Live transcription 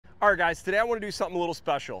All right guys, today I want to do something a little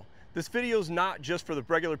special. This video is not just for the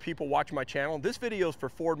regular people watching my channel. This video is for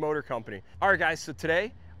Ford Motor Company. All right guys, so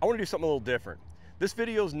today I want to do something a little different. This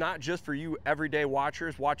video is not just for you everyday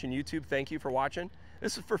watchers watching YouTube. Thank you for watching.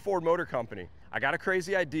 This is for Ford Motor Company. I got a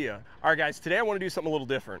crazy idea. All right guys, today I want to do something a little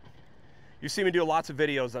different. You see me do lots of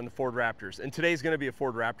videos on the Ford Raptors, and today's going to be a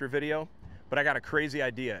Ford Raptor video, but I got a crazy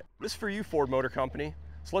idea. This is for you, Ford Motor Company.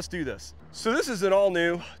 So let's do this. So this is an all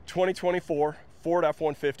new 2024 Ford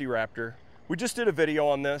F-150 Raptor. We just did a video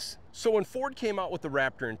on this. So when Ford came out with the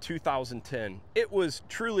Raptor in 2010, it was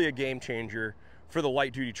truly a game changer for the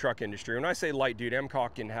light duty truck industry. When I say light duty, I'm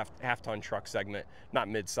talking half ton truck segment, not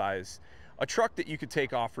mid-size. A truck that you could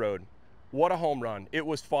take off-road. What a home run. It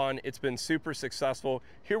was fun. It's been super successful.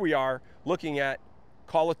 Here we are looking at,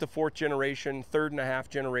 call it the fourth generation, third and a half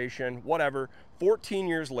generation, whatever. 14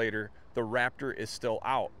 years later, the Raptor is still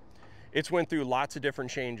out. It's went through lots of different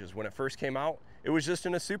changes. When it first came out, it was just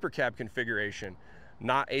in a super cab configuration,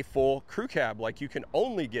 not a full crew cab like you can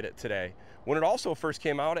only get it today. When it also first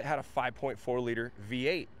came out, it had a 5.4 liter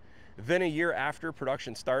V8. Then a year after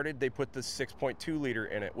production started, they put the 6.2 liter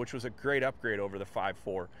in it, which was a great upgrade over the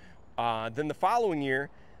 5.4. Then the following year,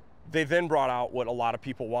 they then brought out what a lot of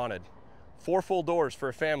people wanted. 4 full doors for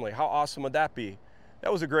a family. How awesome would that be?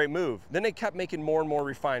 That was a great move. Then they kept making more and more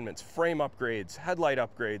refinements, frame upgrades, headlight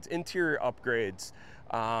upgrades, interior upgrades,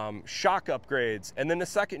 shock upgrades, and then the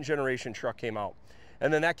second generation truck came out.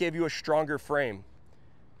 And then that gave you a stronger frame,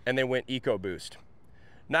 and they went EcoBoost.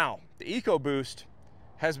 Now, the EcoBoost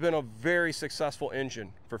has been a very successful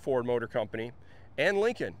engine for Ford Motor Company and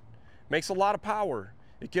Lincoln. Makes a lot of power.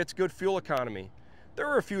 It gets good fuel economy. There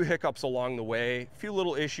were a few hiccups along the way, a few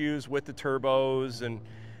little issues with the turbos and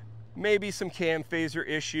maybe some cam phaser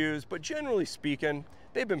issues, but generally speaking,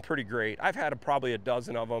 they've been pretty great. I've had probably a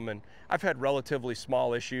dozen of them, and I've had relatively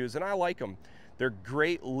small issues, and I like them. They're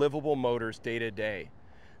great, livable motors day to day.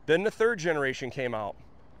 Then the third generation came out,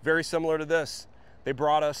 very similar to this. They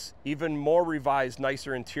brought us even more revised,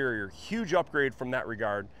 nicer interior, huge upgrade from that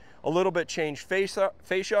regard. A little bit changed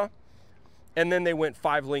fascia, and then they went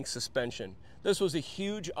 5-link suspension. This was a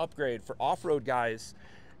huge upgrade for off-road guys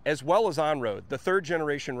as well as on-road. The third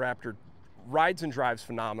generation Raptor rides and drives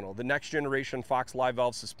phenomenal. The next generation Fox live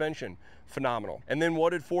valve suspension, phenomenal. And then what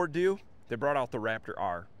did Ford do? They brought out the Raptor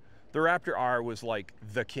R. The Raptor R was like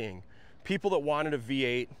the king. People that wanted a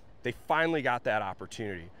V8, they finally got that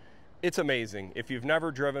opportunity. It's amazing. If you've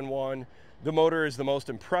never driven one, the motor is the most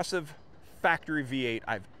impressive factory V8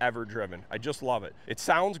 I've ever driven. I just love it. It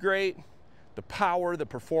sounds great. The power, the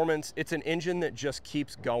performance, it's an engine that just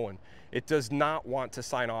keeps going. It does not want to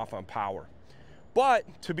sign off on power.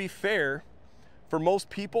 But to be fair, for most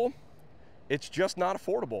people, it's just not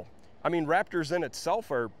affordable. I mean, Raptors in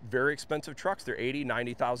itself are very expensive trucks. They're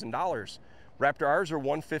 $80,000, $90,000. Raptor Rs are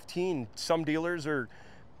 $115,000. Some dealers are,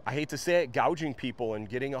 I hate to say it, gouging people and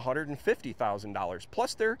getting $150,000.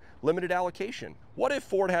 Plus their limited allocation. What if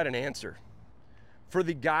Ford had an answer for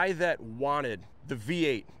the guy that wanted the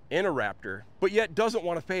V8 in a Raptor, but yet doesn't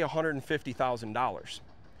want to pay $150,000?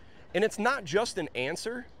 And it's not just an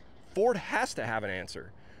answer. Ford has to have an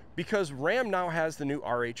answer, because Ram now has the new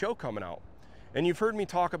RHO coming out. And you've heard me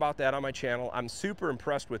talk about that on my channel. I'm super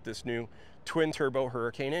impressed with this new twin turbo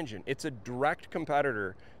Hurricane engine. It's a direct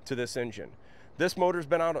competitor to this engine. This motor's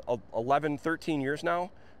been out 11, 13 years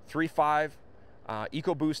now. 3.5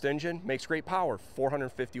 EcoBoost engine, makes great power,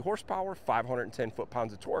 450 horsepower, 510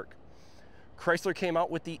 foot-pounds of torque. Chrysler came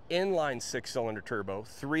out with the inline 6-cylinder turbo,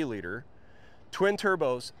 3 liter, twin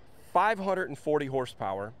turbos, 540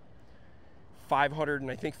 horsepower,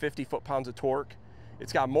 550 foot-pounds of torque.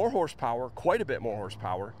 It's got more horsepower, quite a bit more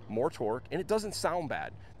horsepower, more torque, and it doesn't sound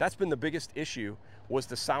bad. That's been the biggest issue, was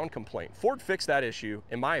the sound complaint. Ford fixed that issue,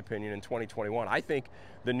 in my opinion, in 2021. I think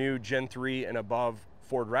the new Gen 3 and above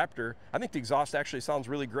Ford Raptor, I think the exhaust actually sounds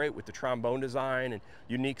really great with the trombone design and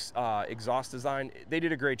unique exhaust design. They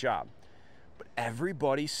did a great job. But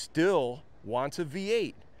everybody still wants a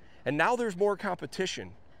V8. And now there's more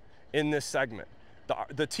competition in this segment.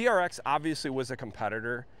 The TRX obviously was a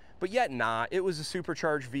competitor, but yet not. It was a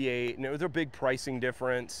supercharged V8, and it was a big pricing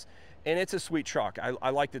difference, and it's a sweet truck.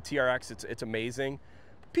 I like the TRX, it's amazing.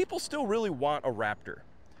 People still really want a Raptor.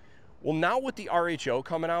 Well, now with the RHO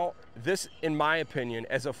coming out, this, in my opinion,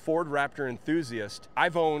 as a Ford Raptor enthusiast,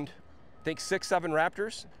 I've owned, I think, 6, 7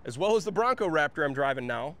 Raptors, as well as the Bronco Raptor I'm driving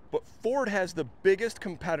now. But Ford has the biggest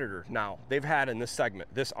competitor now they've had in this segment,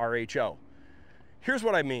 this RHO. Here's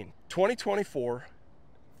what I mean. 2024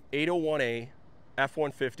 801A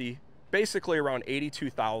F-150, basically around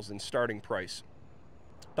 $82,000 starting price.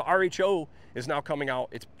 The RHO is now coming out.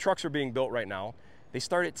 Its trucks are being built right now. They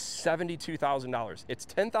start at $72,000. It's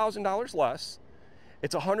 $10,000 less.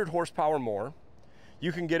 It's 100 horsepower more.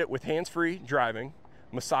 You can get it with hands-free driving,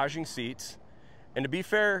 massaging seats, and to be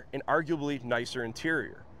fair, an arguably nicer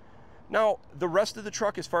interior. Now, the rest of the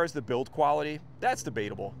truck, as far as the build quality, that's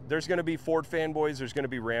debatable. There's gonna be Ford fanboys, there's gonna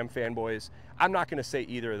be Ram fanboys. I'm not gonna say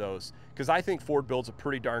either of those, because I think Ford builds a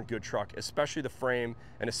pretty darn good truck, especially the frame,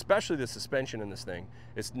 and especially the suspension in this thing.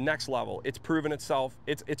 It's next level, it's proven itself,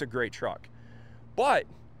 it's a great truck. But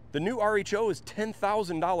the new RHO is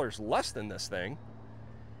 $10,000 less than this thing,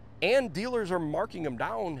 and dealers are marking them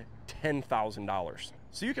down $10,000.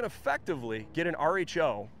 So you can effectively get an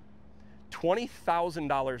RHO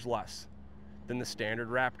 $20,000 less than the standard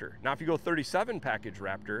Raptor. Now, if you go 37 package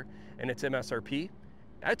Raptor and it's MSRP,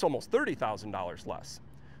 that's almost $30,000 less.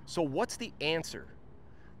 So what's the answer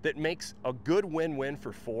that makes a good win-win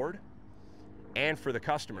for Ford and for the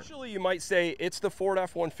customer? Initially, you might say it's the Ford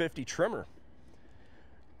F-150 trimmer.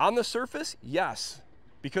 On the surface, yes,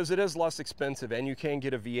 because it is less expensive and you can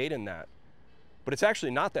get a V8 in that. But it's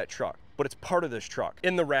actually not that truck, but it's part of this truck.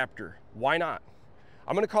 In the Raptor, why not?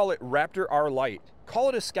 I'm gonna call it Raptor R Lite. Call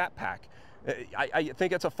it a Scat Pack. I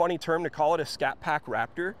think it's a funny term to call it a Scat Pack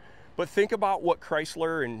Raptor, but think about what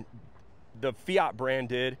Chrysler and the Fiat brand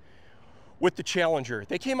did with the Challenger.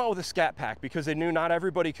 They came out with a Scat Pack because they knew not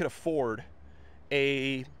everybody could afford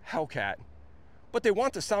a Hellcat, but they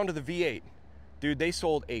want the sound of the V8. Dude, they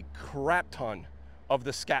sold a crap ton of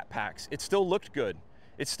the Scat Packs. It still looked good.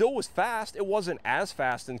 It still was fast. It wasn't as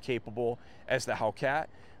fast and capable as the Hellcat,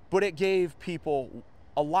 but it gave people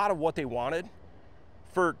a lot of what they wanted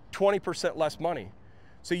for 20% less money.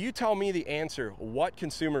 So you tell me the answer, what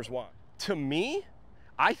consumers want. To me,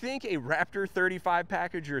 I think a Raptor 35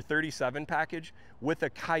 package or 37 package with a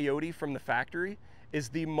Coyote from the factory is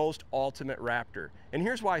the most ultimate Raptor. And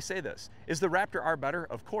here's why I say this. Is the Raptor R better?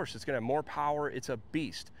 Of course, it's gonna have more power, it's a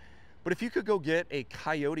beast. But if you could go get a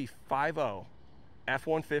Coyote 5.0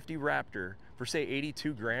 F-150 Raptor for say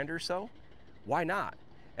 82 grand or so, why not?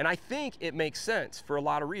 And I think it makes sense for a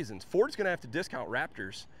lot of reasons. Ford's gonna have to discount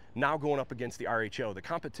Raptors now going up against the RHO. The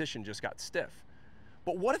competition just got stiff.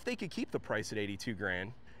 But what if they could keep the price at 82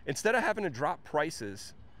 grand? Instead of having to drop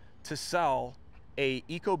prices to sell a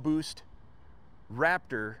EcoBoost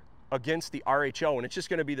Raptor against the RHO, and it's just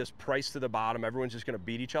gonna be this price to the bottom, everyone's just gonna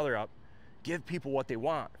beat each other up, give people what they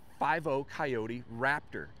want. 5.0 Coyote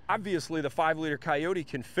Raptor. Obviously, the 5-liter Coyote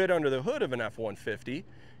can fit under the hood of an F-150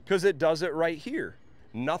 because it does it right here.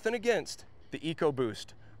 Nothing against the EcoBoost,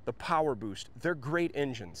 the Power Boost. They're great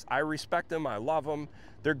engines. I respect them, I love them.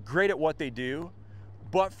 They're great at what they do.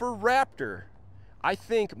 But for Raptor, I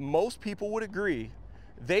think most people would agree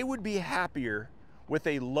they would be happier with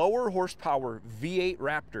a lower horsepower V8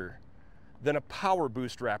 Raptor than a Power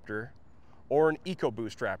Boost Raptor or an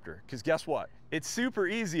EcoBoost Raptor. Because guess what? It's super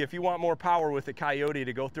easy if you want more power with a Coyote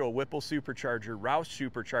to go through a Whipple supercharger, Roush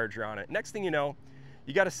supercharger on it. Next thing you know,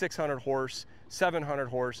 you got a 600 horse, 700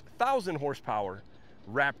 horse, 1,000 horsepower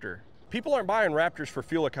Raptor. People aren't buying Raptors for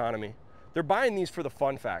fuel economy. They're buying these for the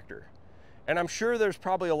fun factor. And I'm sure there's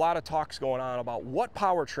probably a lot of talks going on about what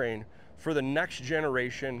powertrain for the next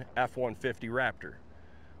generation F-150 Raptor.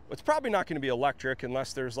 It's probably not going to be electric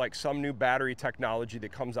unless there's like some new battery technology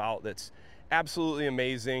that comes out that's absolutely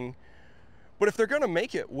amazing. But if they're going to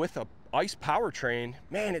make it with a ICE powertrain,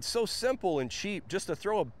 man, it's so simple and cheap just to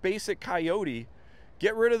throw a basic Coyote,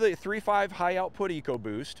 get rid of the 3.5 high output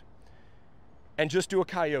EcoBoost, and just do a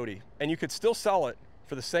Coyote. And you could still sell it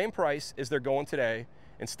for the same price as they're going today,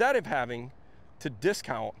 instead of having to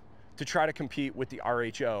discount to try to compete with the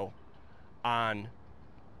RHO on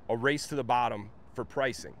a race to the bottom for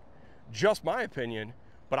pricing. Just my opinion,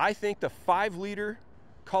 but I think the 5-liter,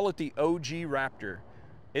 call it the OG Raptor,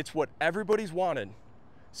 it's what everybody's wanted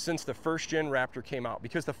since the first-gen Raptor came out,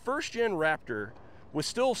 because the first-gen Raptor was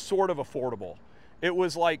still sort of affordable. It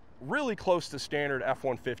was like really close to standard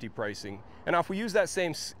F-150 pricing. And now if we use that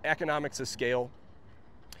same economics of scale,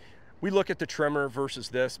 we look at the trimmer versus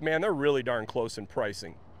this, man, they're really darn close in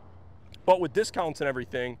pricing. But with discounts and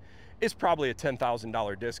everything, it's probably a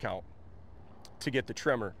 $10,000 discount to get the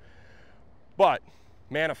trimmer. But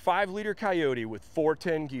man, a 5-liter Coyote with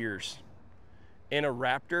 410 gears in a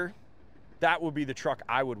Raptor, that would be the truck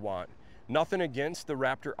I would want. Nothing against the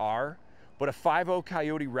Raptor R, but a 5.0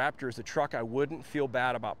 Coyote Raptor is a truck I wouldn't feel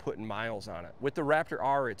bad about putting miles on it. With the Raptor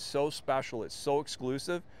R, it's so special, it's so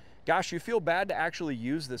exclusive. Gosh, you feel bad to actually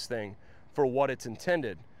use this thing for what it's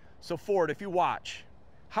intended. So Ford, if you watch,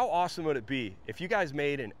 how awesome would it be if you guys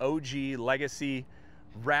made an OG Legacy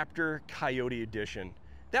Raptor Coyote edition?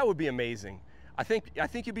 That would be amazing. I think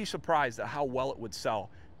you'd be surprised at how well it would sell.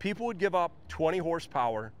 People would give up 20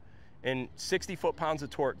 horsepower and 60 foot-pounds of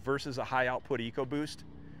torque versus a high output EcoBoost,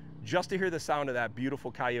 just to hear the sound of that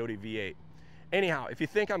beautiful Coyote V8. Anyhow, if you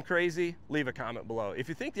think I'm crazy, leave a comment below. If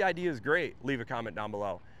you think the idea is great, leave a comment down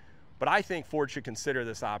below. But I think Ford should consider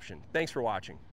this option. Thanks for watching.